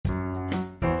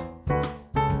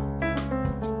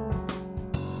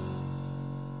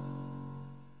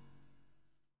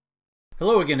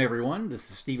Hello again, everyone.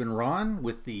 This is Stephen Ron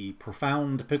with the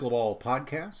Profound Pickleball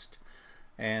Podcast,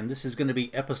 and this is going to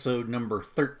be episode number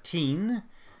 13.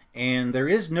 And there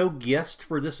is no guest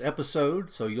for this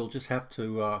episode, so you'll just have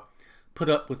to put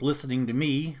up with listening to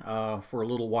me for a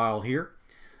little while here.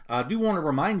 I do want to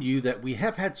remind you that we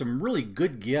have had some really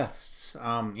good guests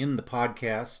in the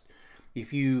podcast.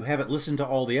 If you haven't listened to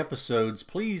all the episodes,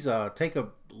 please take a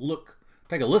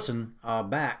listen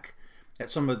back at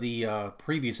some of the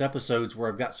previous episodes where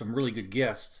I've got some really good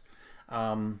guests.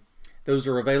 Those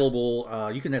are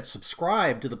available. You can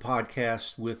subscribe to the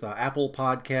podcast with Apple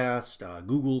Podcast,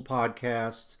 Google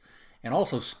Podcasts, and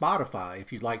also Spotify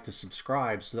if you'd like to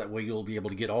subscribe, so that way you'll be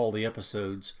able to get all the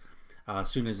episodes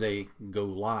as soon as they go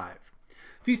live.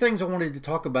 A few things I wanted to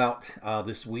talk about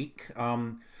this week.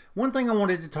 One thing I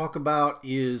wanted to talk about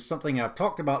is something I've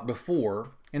talked about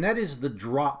before, and that is the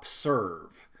drop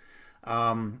serve.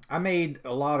 I made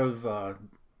a lot of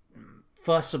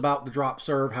fuss about the drop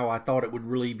serve, how I thought it would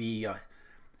really be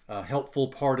a helpful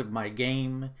part of my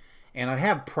game, and I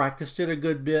have practiced it a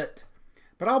good bit,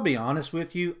 but I'll be honest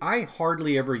with you, I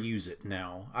hardly ever use it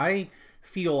now. I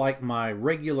feel like my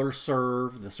regular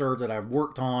serve, the serve that I've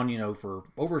worked on, for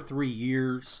over 3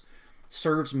 years,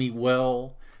 serves me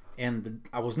well, and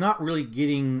I was not really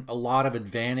getting a lot of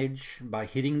advantage by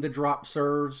hitting the drop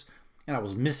serves, and I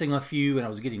was missing a few, and I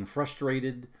was getting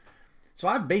frustrated. So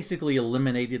I've basically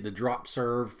eliminated the drop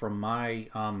serve from my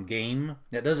game.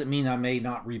 That doesn't mean I may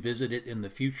not revisit it in the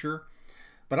future,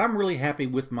 but I'm really happy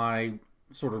with my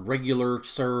sort of regular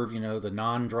serve, the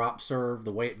non-drop serve,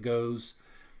 the way it goes.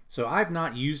 So I've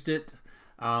not used it.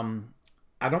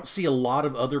 I don't see a lot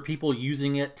of other people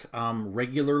using it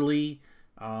regularly.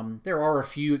 There are a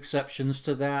few exceptions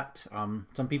to that.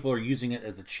 Some people are using it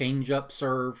as a change-up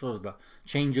serve, sort of a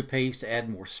change of pace to add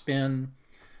more spin,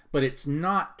 but it's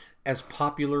not as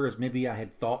popular as maybe I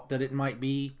had thought that it might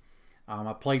be.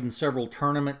 I played in several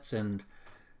tournaments, and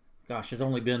gosh, there's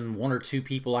only been 1 or 2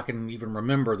 people I can even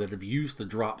remember that have used the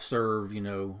drop serve,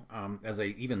 as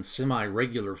a even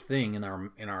semi-regular thing in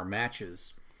our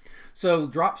matches. So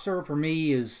drop serve for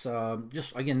me is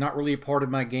just, again, not really a part of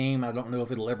my game. I don't know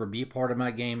if it'll ever be a part of my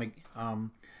game.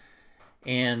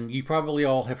 And you probably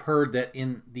all have heard that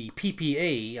in the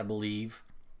PPA, I believe,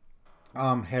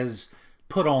 has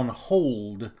put on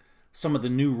hold some of the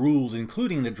new rules,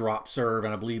 including the drop serve,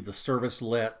 and I believe the service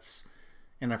lets,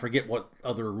 and I forget what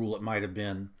other rule it might have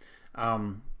been.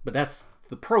 But that's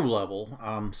the pro level.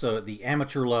 So at the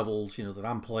amateur levels, that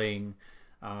I'm playing,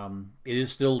 it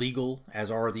is still legal, as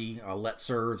are the let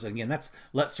serves. And again,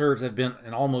 let serves have been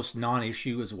an almost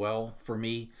non-issue as well for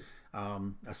me.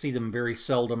 I see them very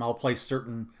seldom. I'll play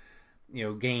certain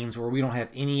games where we don't have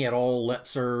any at all let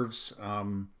serves,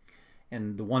 and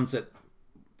the ones that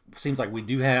seems like we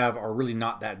do have are really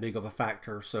not that big of a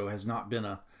factor, so has not been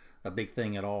a big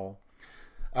thing at all.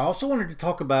 I also wanted to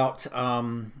talk about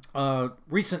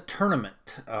recent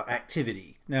tournament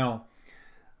activity. Now,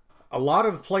 a lot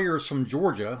of players from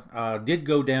Georgia did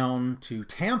go down to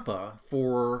Tampa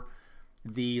for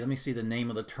let me see the name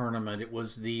of the tournament. It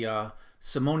was the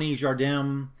Simone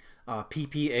Jardim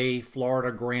PPA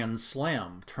Florida Grand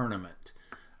Slam tournament.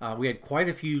 We had quite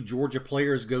a few Georgia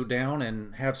players go down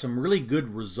and have some really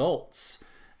good results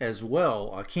as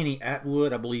well. Kenny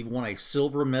Atwood, I believe, won a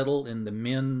silver medal in the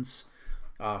men's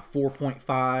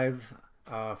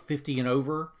 4.5, 50 and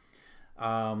over.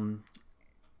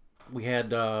 We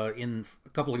had in a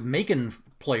couple of Macon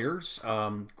players,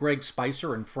 Greg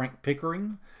Spicer and Frank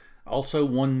Pickering, also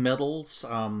won medals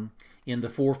in the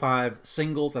 4-5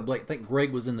 singles. I think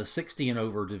Greg was in the 60 and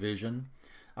over division.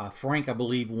 Frank, I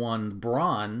believe, won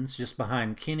bronze just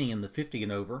behind Kenny in the 50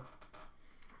 and over.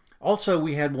 Also,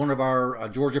 we had one of our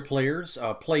Georgia players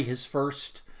play his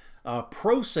first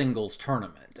pro singles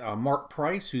tournament. Mark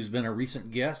Price, who's been a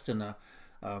recent guest and a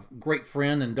great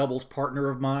friend and doubles partner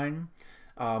of mine.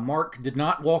 Mark did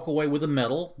not walk away with a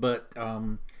medal, but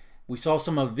we saw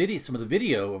some of the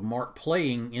video of Mark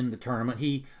playing in the tournament.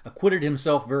 He acquitted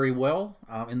himself very well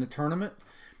in the tournament.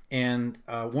 And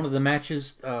one of the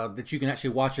matches that you can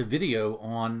actually watch a video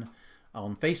on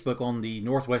Facebook, on the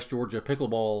Northwest Georgia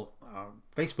Pickleball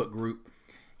Facebook group,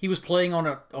 he was playing on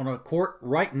a court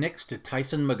right next to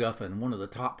Tyson McGuffin, one of the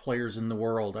top players in the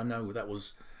world. I know that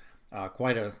was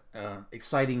quite a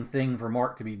exciting thing for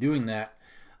Mark to be doing that,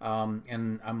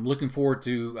 and I'm looking forward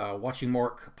to watching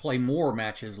Mark play more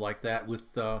matches like that with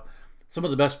some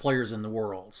of the best players in the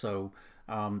world. So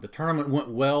the tournament went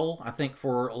well, I think,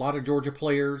 for a lot of Georgia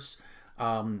players.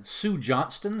 Sue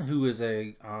Johnston, who is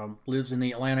lives in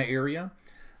the Atlanta area,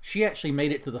 she actually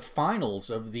made it to the finals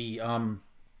of the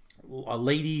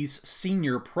ladies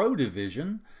senior pro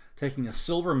division. taking a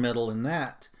silver medal in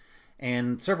that.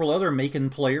 And several other Macon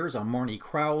players, Marnie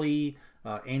Crowley,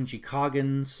 Angie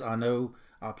Coggins, I know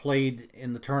played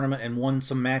in the tournament and won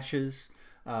some matches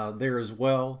there as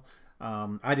well.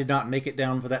 I did not make it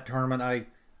down for that tournament. I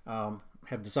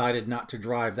have decided not to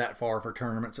drive that far for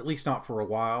tournaments, at least not for a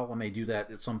while. I may do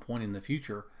that at some point in the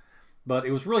future. But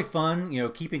it was really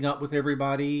fun, keeping up with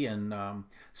everybody and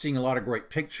seeing a lot of great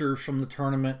pictures from the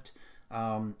tournament.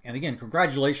 And again,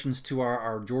 congratulations to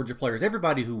our Georgia players,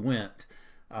 everybody who went.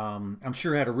 I'm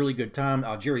sure had a really good time.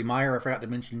 Jerry Meyer, I forgot to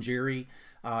mention Jerry,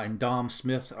 and Dom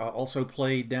Smith also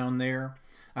played down there.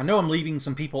 I know I'm leaving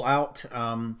some people out.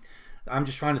 I'm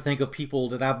just trying to think of people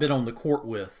that I've been on the court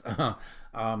with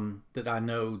that I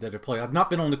know that have played. I've not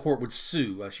been on the court with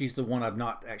Sue. She's the one I've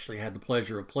not actually had the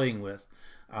pleasure of playing with.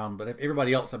 But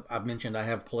everybody else I've mentioned I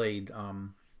have played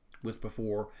with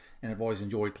before, and I've always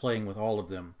enjoyed playing with all of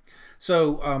them.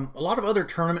 So a lot of other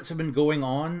tournaments have been going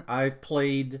on. I've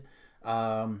played,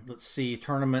 let's see, a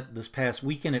tournament this past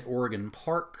weekend at Oregon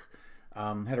Park.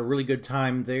 Had a really good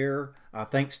time there.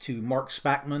 Thanks to Mark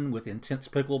Spackman with Intense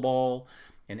Pickleball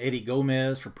and Eddie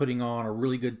Gomez for putting on a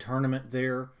really good tournament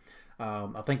there.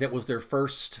 I think that was their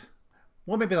first,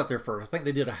 well, maybe not their first. I think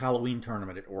they did a Halloween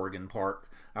tournament at Oregon Park.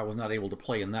 I was not able to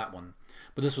play in that one.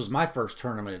 But this was my first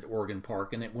tournament at Oregon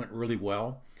Park, and it went really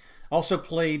well. Also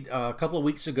played a couple of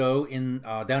weeks ago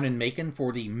down in Macon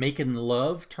for the Macon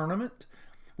Love tournament,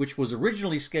 which was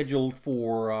originally scheduled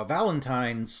for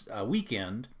Valentine's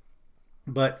weekend,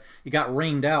 but it got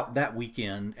rained out that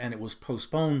weekend, and it was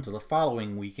postponed to the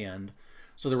following weekend.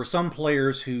 So there were some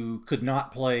players who could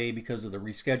not play because of the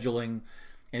rescheduling,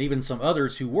 and even some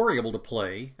others who were able to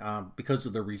play because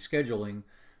of the rescheduling.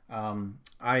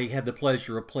 I had the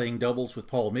pleasure of playing doubles with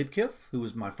Paul Midkiff, who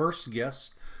was my first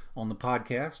guest on the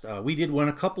podcast. We did win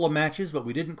a couple of matches, but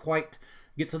we didn't quite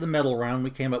get to the medal round.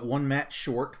 We came up one match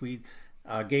short. We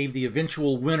gave the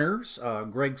eventual winners,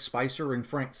 Greg Spicer and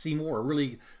Frank Seymour, a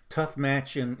really tough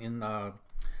match in the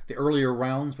earlier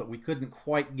rounds, but we couldn't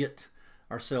quite get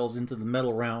ourselves into the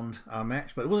medal round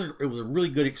match. But it was a really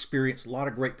good experience. A lot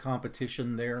of great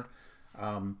competition there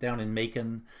down in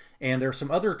Macon. And there are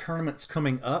some other tournaments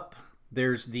coming up.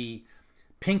 There's the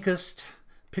Pinkest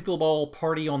Pickleball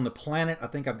Party on the Planet. I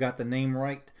think I've got the name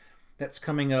right. That's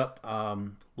coming up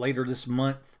later this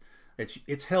month.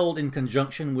 It's held in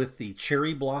conjunction with the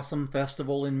Cherry Blossom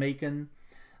Festival in Macon.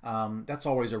 That's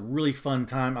always a really fun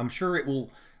time. I'm sure it will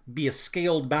be a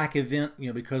scaled back event,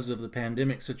 because of the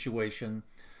pandemic situation.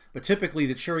 But typically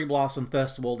the Cherry Blossom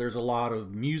Festival, there's a lot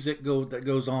of music that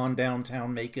goes on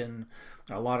downtown Macon.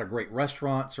 A lot of great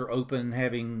restaurants are open,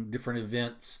 having different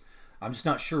events. I'm just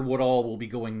not sure what all will be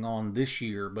going on this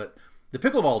year, but the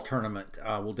pickleball tournament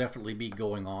will definitely be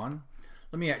going on.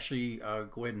 Let me actually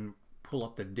go ahead and pull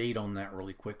up the date on that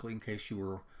really quickly in case you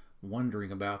were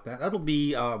wondering about that. That'll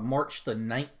be March the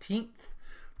 19th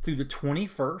through the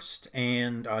 21st,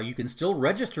 and you can still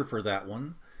register for that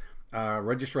one.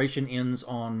 Registration ends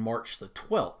on March the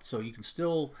 12th, so you can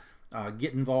still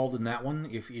get involved in that one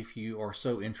if you are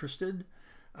so interested.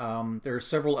 There are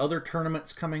several other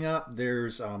tournaments coming up.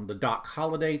 There's the Doc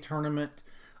Holliday tournament,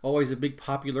 always a big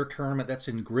popular tournament. That's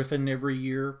in Griffin every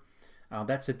year.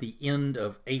 That's at the end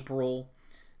of April.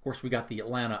 Of course, we got the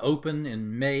Atlanta Open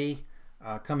in May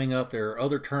coming up. There are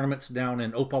other tournaments down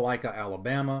in Opelika,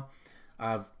 Alabama.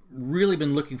 I've really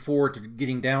been looking forward to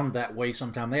getting down that way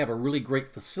sometime. They have a really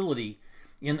great facility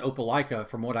in Opelika,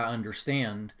 from what I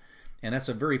understand. And that's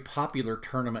a very popular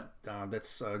tournament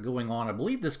that's going on, I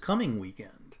believe, this coming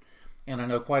weekend. And I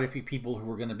know quite a few people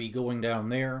who are going to be going down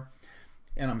there.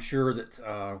 And I'm sure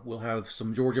that we'll have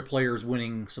some Georgia players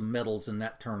winning some medals in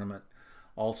that tournament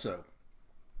also.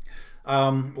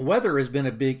 Weather has been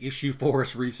a big issue for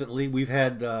us recently. We've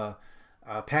had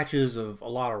patches of a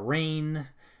lot of rain.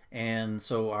 And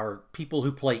so our people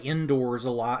who play indoors a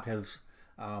lot have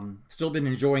still been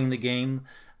enjoying the game.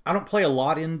 I don't play a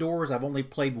lot indoors. I've only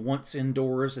played once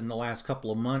indoors in the last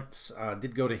couple of months. I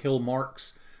did go to Hill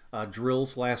Marks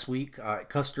drills last week at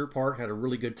Custer Park. Had a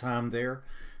really good time there.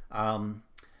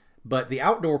 But the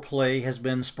outdoor play has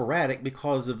been sporadic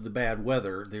because of the bad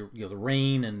weather. The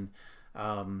rain and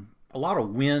a lot of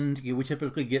wind. We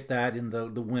typically get that in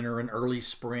the winter and early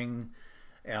spring.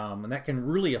 And that can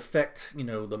really affect,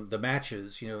 the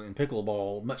matches, in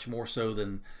pickleball much more so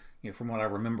than, from what I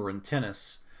remember in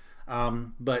tennis.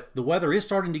 But the weather is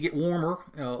starting to get warmer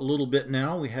a little bit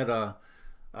now. We had a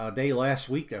day last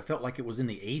week. I felt like it was in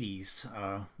the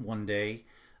 80s one day.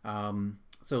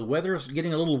 So the weather is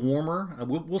getting a little warmer.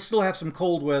 We'll still have some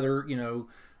cold weather,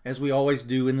 as we always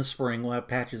do in the spring. We'll have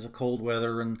patches of cold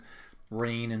weather and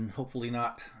rain and hopefully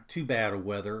not too bad of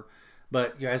weather.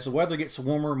 But as the weather gets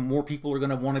warmer, more people are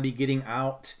going to want to be getting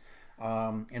out.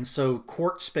 And so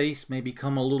court space may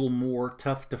become a little more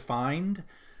tough to find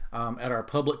at our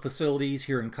public facilities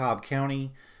here in Cobb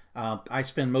County. I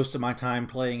spend most of my time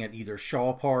playing at either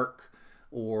Shaw Park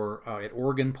or at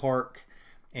Oregon Park.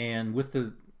 And with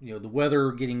the the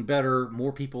weather getting better,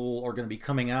 more people are going to be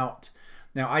coming out.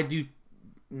 Now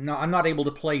I'm not able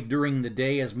to play during the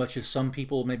day as much as some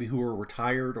people maybe who are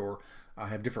retired or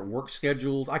have different work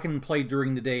schedules. I can play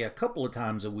during the day a couple of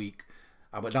times a week,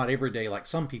 but not every day like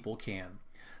some people can.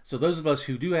 So those of us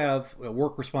who do have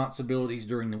work responsibilities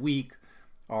during the week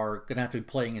are going to have to be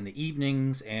playing in the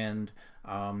evenings. And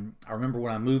I remember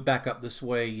when I moved back up this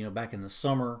way, back in the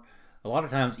summer, a lot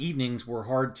of times evenings were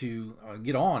hard to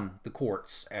get on the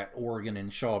courts at Oregon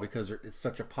and Shaw because it's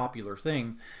such a popular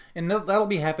thing. And that'll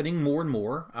be happening more and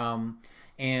more.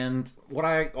 And what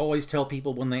I always tell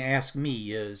people when they ask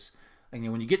me is,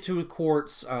 when you get to the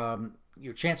courts,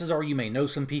 your chances are you may know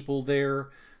some people there.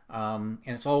 And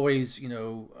it's always,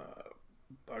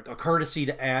 a courtesy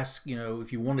to ask,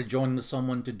 if you want to join with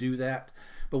someone to do that.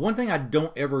 But one thing I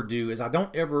don't ever do is I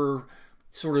don't ever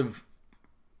sort of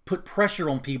put pressure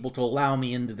on people to allow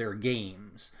me into their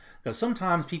games. Because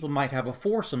sometimes people might have a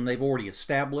foursome they've already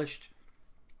established,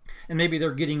 and maybe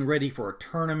they're getting ready for a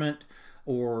tournament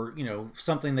or,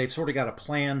 something they've sort of got a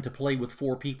plan to play with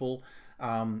four people.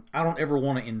 I don't ever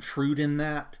want to intrude in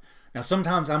that. Now,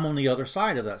 sometimes I'm on the other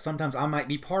side of that. Sometimes I might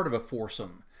be part of a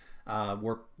foursome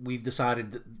where we've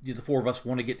decided that the four of us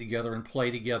want to get together and play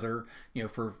together,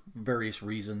 for various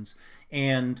reasons.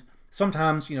 And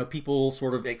sometimes, people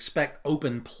sort of expect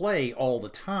open play all the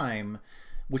time,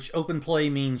 which open play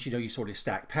means, you sort of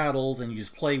stack paddles and you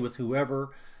just play with whoever.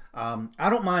 I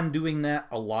don't mind doing that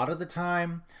a lot of the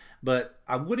time, but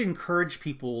I would encourage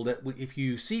people that if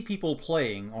you see people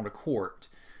playing on a court,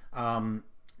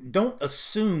 don't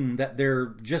assume that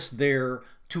they're just there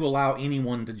to allow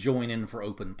anyone to join in for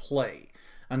open play.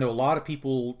 I know a lot of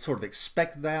people sort of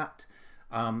expect that,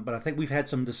 but I think we've had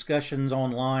some discussions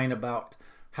online about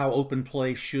how open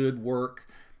play should work.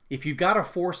 If you've got a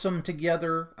foursome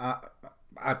together,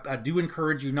 I do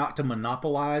encourage you not to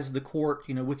monopolize the court,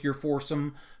 with your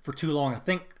foursome for too long. I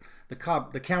think the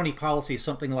county policy is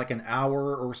something like an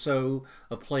hour or so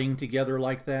of playing together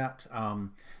like that,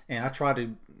 and I try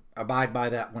to abide by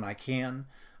that when I can.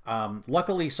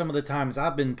 Luckily, some of the times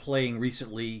I've been playing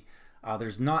recently,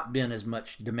 there's not been as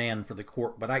much demand for the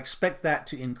court, but I expect that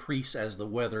to increase as the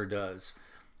weather does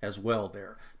as well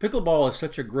there. Pickleball is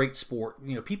such a great sport.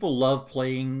 People love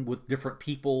playing with different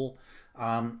people,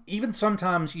 even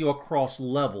sometimes, across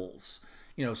levels.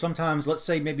 Sometimes, let's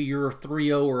say maybe you're a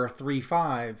 3-0 or a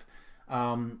 3-5.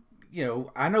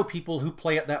 I know people who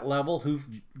play at that level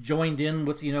who've joined in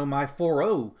with, my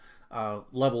 4-0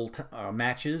 level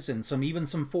matches and even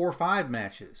some 4-5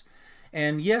 matches.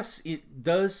 And yes, it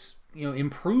does,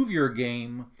 improve your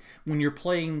game when you're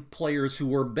playing players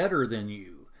who are better than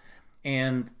you.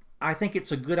 And I think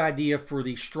it's a good idea for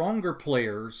the stronger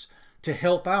players to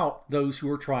help out those who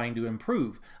are trying to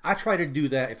improve. I try to do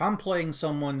that. If I'm playing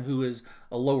someone who is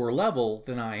a lower level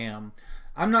than I am,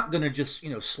 I'm not going to just,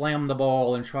 slam the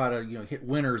ball and try to, hit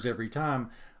winners every time.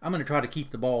 I'm going to try to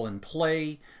keep the ball in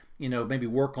play, maybe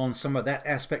work on some of that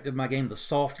aspect of my game, the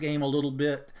soft game a little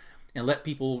bit, and let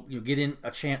people, get in a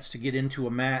chance to get into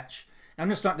a match. I'm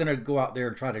just not going to go out there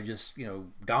and try to just,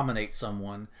 dominate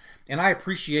someone. And I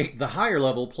appreciate the higher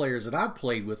level players that I've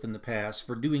played with in the past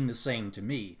for doing the same to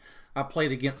me. I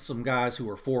played against some guys who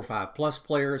were 4-5 plus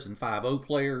players and 5-0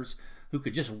 players who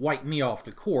could just wipe me off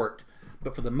the court.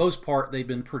 But for the most part, they've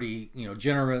been pretty,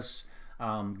 generous,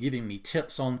 giving me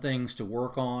tips on things to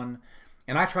work on.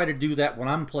 And I try to do that when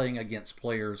I'm playing against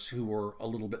players who are a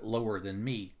little bit lower than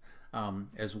me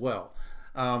as well.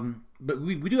 But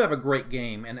we do have a great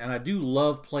game, and I do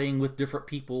love playing with different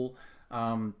people.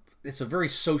 It's a very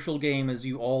social game, as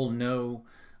you all know.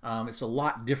 It's a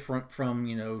lot different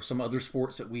from, some other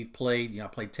sports that we've played. I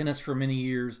played tennis for many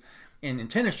years. And in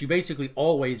tennis, you basically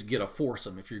always get a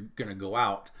foursome if you're going to go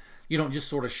out. You don't just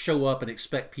sort of show up and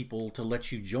expect people to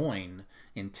let you join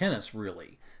in tennis,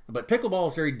 really. But pickleball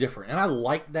is very different, and I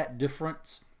like that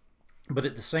difference. But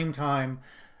at the same time,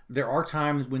 there are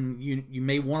times when you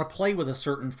may want to play with a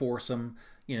certain foursome,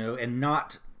 and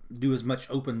not do as much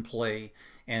open play.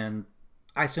 And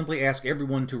I simply ask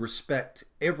everyone to respect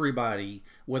everybody,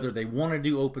 whether they want to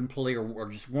do open play or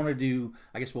just want to do,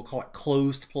 I guess we'll call it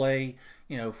closed play,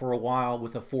 for a while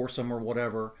with a foursome or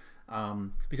whatever.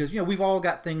 Because, we've all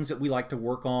got things that we like to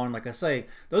work on. Like I say,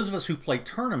 those of us who play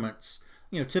tournaments,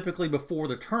 typically before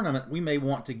the tournament, we may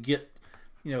want to get,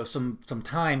 some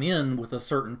time in with a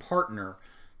certain partner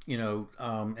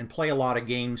and play a lot of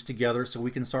games together so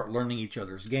we can start learning each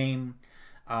other's game.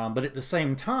 But at the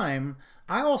same time,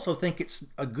 I also think it's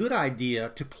a good idea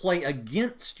to play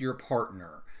against your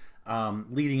partner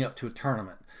leading up to a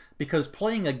tournament, because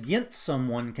playing against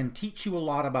someone can teach you a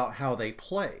lot about how they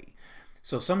play.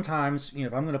 So sometimes,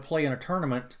 if I'm going to play in a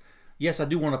tournament, yes, I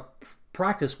do want to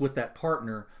practice with that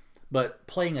partner, but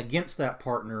playing against that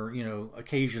partner,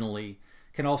 occasionally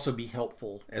can also be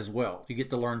helpful as well. You get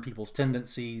to learn people's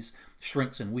tendencies,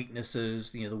 strengths and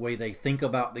weaknesses, the way they think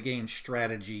about the game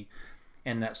strategy,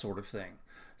 and that sort of thing.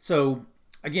 So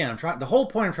again, the whole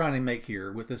point I'm trying to make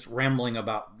here with this rambling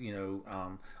about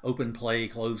open play,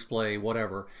 closed play,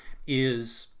 whatever,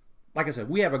 is, like I said,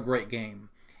 we have a great game,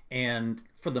 and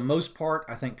for the most part,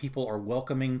 I think people are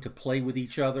welcoming to play with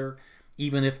each other,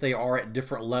 even if they are at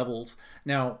different levels.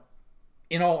 Now,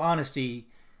 in all honesty,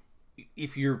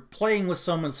 if you're playing with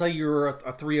someone, say you're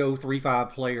a 3-0,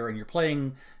 3-5 player, and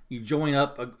you join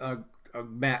up a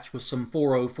match with some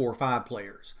 4-0, 4-5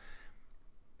 players,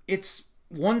 it's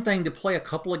one thing to play a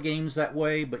couple of games that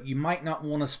way, but you might not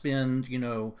want to spend,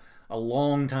 a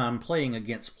long time playing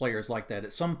against players like that.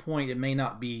 At some point, it may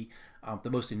not be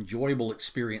the most enjoyable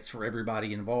experience for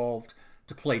everybody involved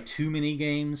to play too many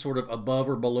games sort of above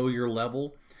or below your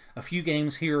level. A few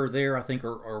games here or there, I think,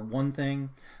 are one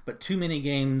thing, but too many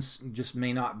games just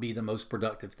may not be the most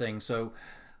productive thing. So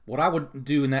what I would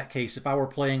do in that case, if I were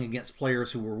playing against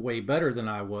players who were way better than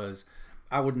I was,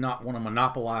 I would not want to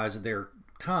monopolize their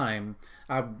time.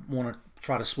 I want to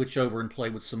try to switch over and play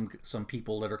with some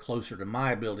people that are closer to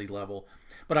my ability level.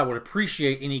 But I would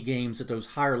appreciate any games that those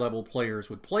higher level players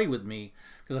would play with me,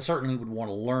 because I certainly would want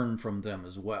to learn from them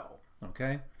as well.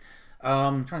 Okay,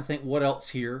 I'm trying to think what else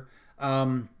here.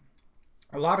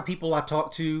 A lot of people I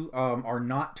talk to are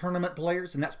not tournament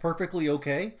players, and that's perfectly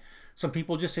okay. Some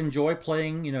people just enjoy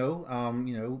playing,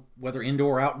 whether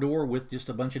indoor or outdoor, with just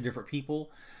a bunch of different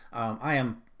people. I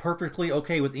am perfectly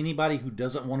okay with anybody who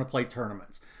doesn't want to play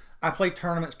tournaments. I play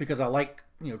tournaments because I like,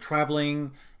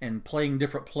 traveling and playing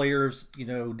different players,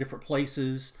 different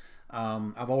places.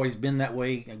 I've always been that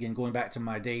way, again, going back to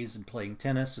my days and playing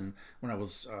tennis, and when I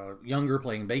was younger,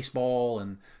 playing baseball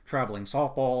and traveling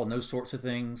softball and those sorts of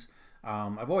things.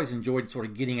 I've always enjoyed sort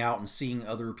of getting out and seeing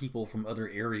other people from other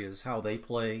areas, how they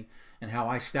play and how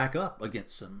I stack up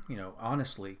against them,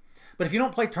 honestly. But if you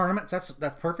don't play tournaments, that's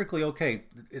perfectly okay.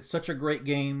 It's such a great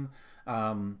game.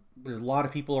 There's a lot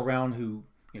of people around who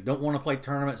don't want to play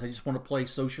tournaments. They just want to play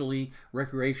socially,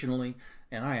 recreationally,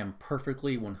 and I am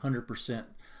perfectly 100%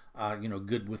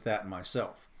 good with that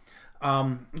myself.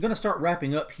 I'm going to start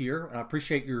wrapping up here. I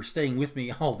appreciate your staying with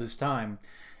me all this time.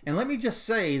 And let me just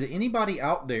say that anybody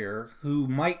out there who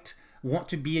might want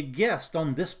to be a guest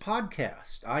on this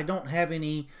podcast, I don't have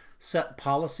any set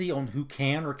policy on who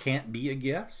can or can't be a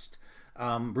guest.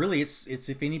 Really, it's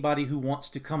if anybody who wants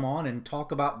to come on and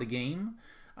talk about the game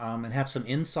and have some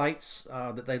insights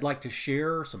that they'd like to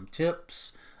share, some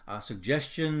tips,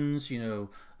 suggestions,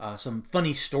 some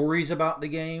funny stories about the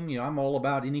game. I'm all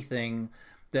about anything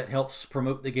that helps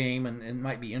promote the game and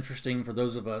might be interesting for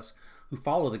those of us who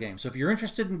follow the game. So if you're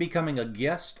interested in becoming a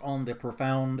guest on the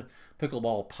Profound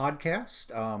Pickleball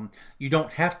podcast, you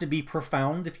don't have to be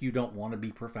profound if you don't want to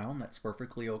be profound. That's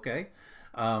perfectly okay.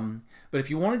 But if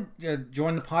you want to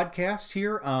join the podcast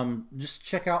here, just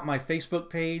check out my Facebook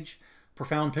page,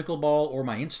 Profound Pickleball, or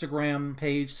my Instagram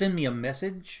page. Send me a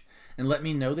message and let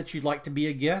me know that you'd like to be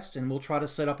a guest, and we'll try to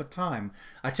set up a time.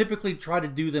 I typically try to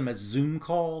do them as Zoom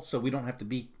calls, so we don't have to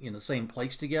be in the same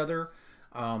place together.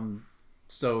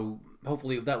 So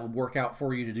hopefully that would work out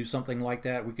for you to do something like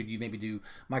that. We could maybe do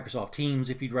Microsoft Teams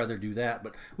if you'd rather do that,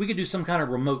 but we could do some kind of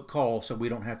remote call so we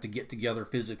don't have to get together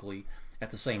physically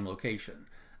at the same location.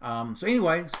 So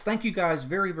anyways, thank you guys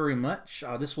very, very much.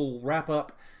 This will wrap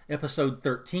up episode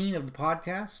 13 of the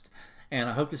podcast, and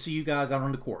I hope to see you guys out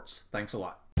on the courts. Thanks a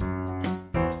lot.